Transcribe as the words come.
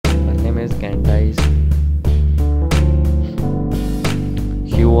Candice.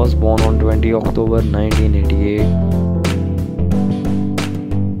 She was born on 20 October 1988.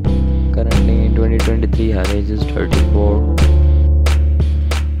 Currently in 2023, her age is 34.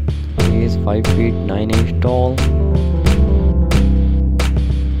 She is 5 feet 9 inches tall.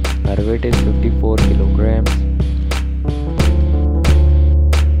 Her weight is 54 kilograms.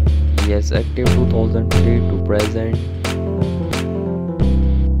 Yes, active 2003 to present.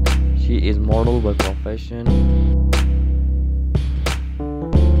 She is model by profession.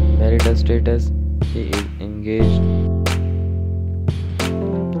 Marital status, she is engaged.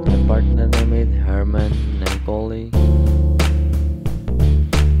 Her partner name is Herman Napoli.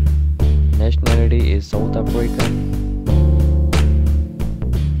 Nationality is South African.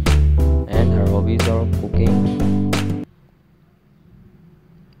 And her hobbies are cooking,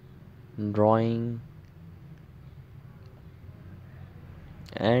 drawing,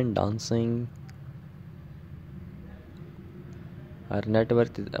 and dancing. Her net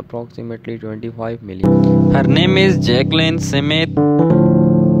worth is approximately 25 million. Her name is Jacqueline Smith.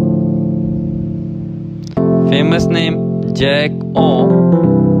 Famous name Jack O.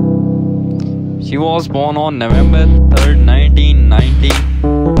 She was born on November 3rd, 1990.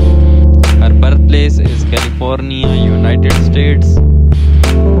 Her birthplace is California, United States.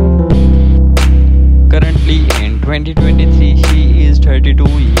 Currently in 2023, she is 32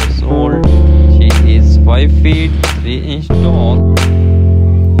 years old. She is 5 feet 3 inches tall.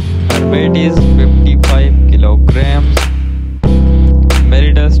 Her weight is 55 kilograms.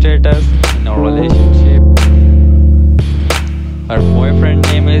 Marital status in a relationship. Her boyfriend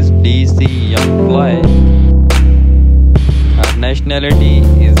name is DC Youngfly. Her nationality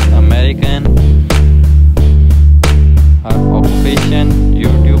is American. Her occupation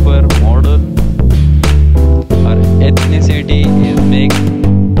YouTuber model. Her ethnicity is mixed.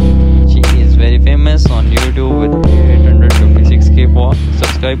 She is very famous on YouTube with 856k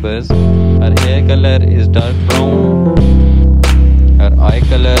subscribers. Her hair color is dark brown. Her eye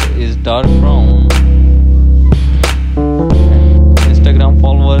color is dark brown. Instagram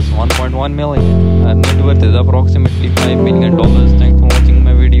followers 1.1 million. Her net worth is approximately 5 million.